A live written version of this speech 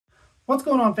What's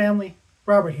going on, family?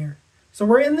 Robert here. So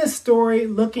we're in this story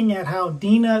looking at how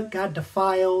Dinah got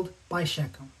defiled by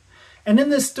Shechem. And in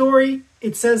this story,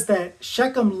 it says that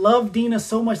Shechem loved Dinah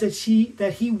so much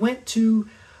that he went to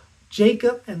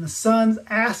Jacob and the sons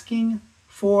asking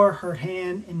for her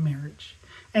hand in marriage.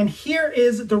 And here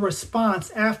is the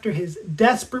response after his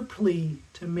desperate plea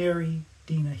to marry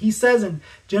Dinah. He says in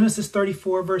Genesis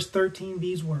 34, verse 13,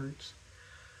 these words,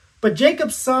 "But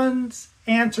Jacob's sons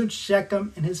answered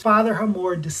Shechem and his father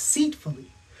Hamor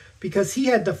deceitfully, because he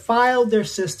had defiled their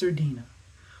sister Dinah.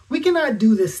 'We cannot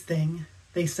do this thing,'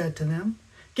 they said to them.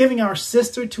 'Giving our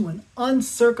sister to an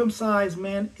uncircumcised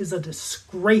man is a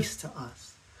disgrace to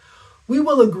us. We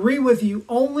will agree with you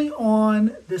only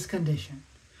on this condition.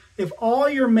 If all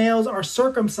your males are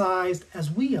circumcised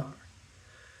as we are,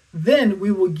 then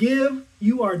we will give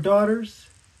you our daughters,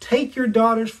 take your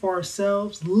daughters for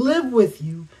ourselves, live with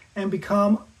you, and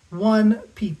become one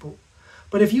people.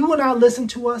 But if you will not listen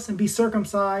to us and be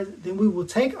circumcised, then we will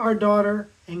take our daughter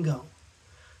and go.'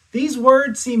 These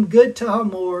words seemed good to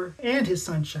Hamor and his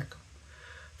son Shechem.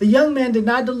 The young man did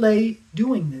not delay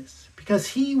doing this because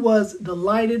he was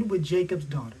delighted with Jacob's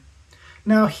daughter.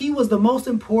 Now he was the most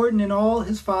important in all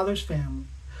his father's family.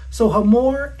 So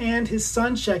Hamor and his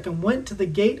son Shechem went to the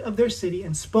gate of their city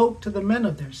and spoke to the men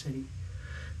of their city.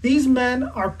 'These men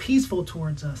are peaceful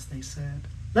towards us,' they said.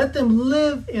 'Let them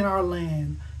live in our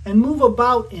land and move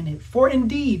about in it, for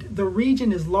indeed the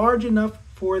region is large enough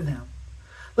for them.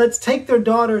 Let's take their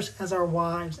daughters as our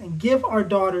wives and give our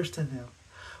daughters to them.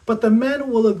 But the men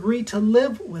will agree to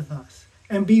live with us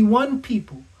and be one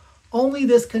people, only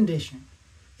this condition: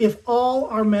 if all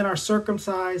our men are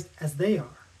circumcised as they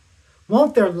are.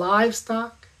 Won't their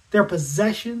livestock, their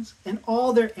possessions, and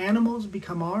all their animals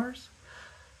become ours?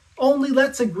 Only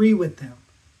let's agree with them,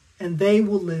 and they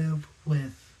will live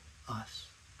with us.'"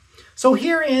 So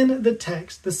here in the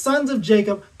text, the sons of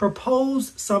Jacob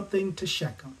proposed something to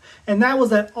Shechem, and that was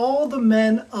that all the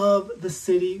men of the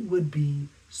city would be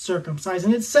circumcised.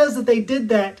 And it says that they did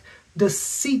that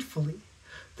deceitfully.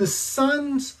 The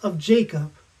sons of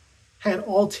Jacob had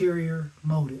ulterior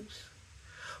motives.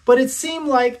 But it seemed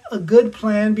like a good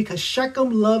plan because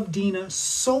Shechem loved Dinah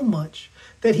so much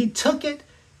that he took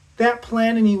that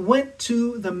plan and he went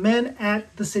to the men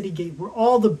at the city gate where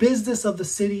all the business of the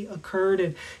city occurred,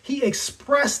 and he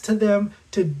expressed to them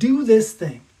to do this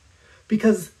thing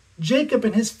because Jacob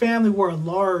and his family were a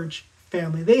large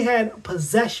family. They had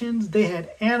possessions, they had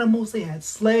animals, they had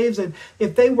slaves, and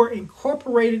if they were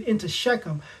incorporated into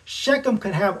Shechem, Shechem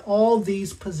could have all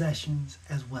these possessions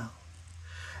as well.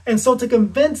 And so to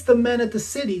convince the men at the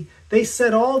city, they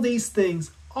said all these things,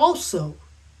 also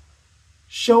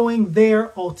showing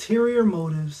their ulterior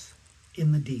motives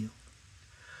in the deal.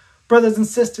 Brothers and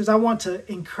sisters, I want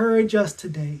to encourage us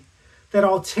today that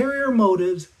ulterior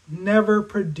motives never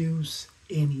produce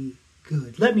any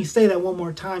good. Let me say that one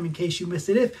more time in case you missed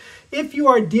it. If you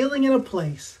are dealing in a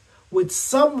place with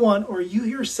someone or you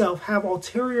yourself have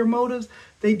ulterior motives,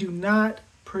 they do not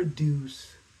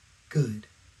produce good.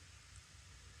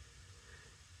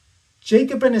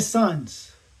 Jacob and his sons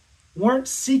weren't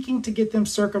seeking to get them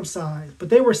circumcised, but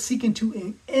they were seeking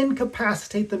to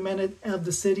incapacitate the men of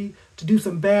the city to do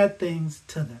some bad things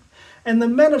to them. And the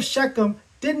men of Shechem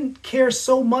didn't care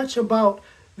so much about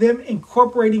them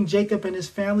incorporating Jacob and his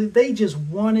family. They just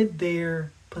wanted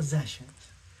their possessions.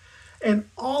 And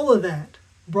all of that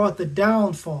brought the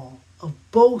downfall of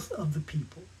both of the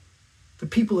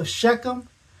people of Shechem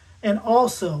and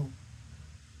also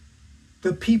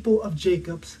the people of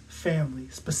Jacob's family,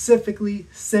 specifically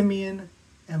Simeon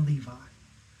and Levi.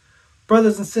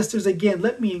 Brothers and sisters, again,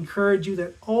 let me encourage you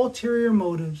that ulterior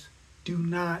motives do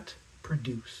not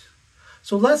produce.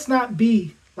 So let's not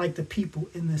be like the people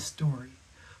in this story,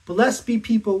 but let's be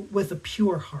people with a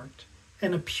pure heart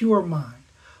and a pure mind.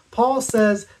 Paul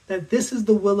says that this is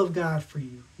the will of God for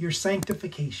you, your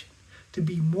sanctification, to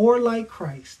be more like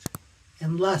Christ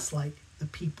and less like the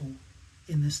people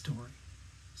in this story.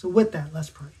 So with that,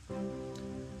 let's pray.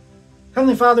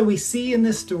 Heavenly Father, we see in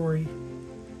this story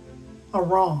a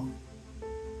wrong.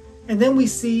 And then we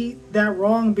see that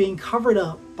wrong being covered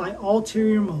up by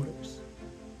ulterior motives,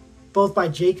 both by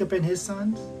Jacob and his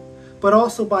sons, but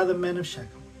also by the men of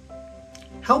Shechem.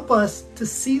 Help us to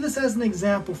see this as an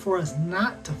example for us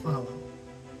not to follow,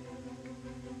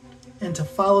 and to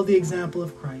follow the example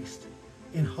of Christ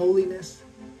in holiness,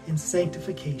 in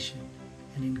sanctification,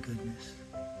 and in goodness.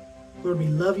 Lord, we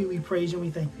love you, we praise you, and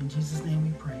we thank you. In Jesus' name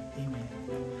we pray. Amen.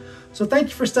 So thank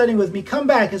you for studying with me. Come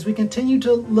back as we continue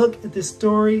to look at this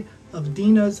story of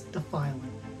Dinah's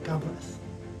defilement. God bless.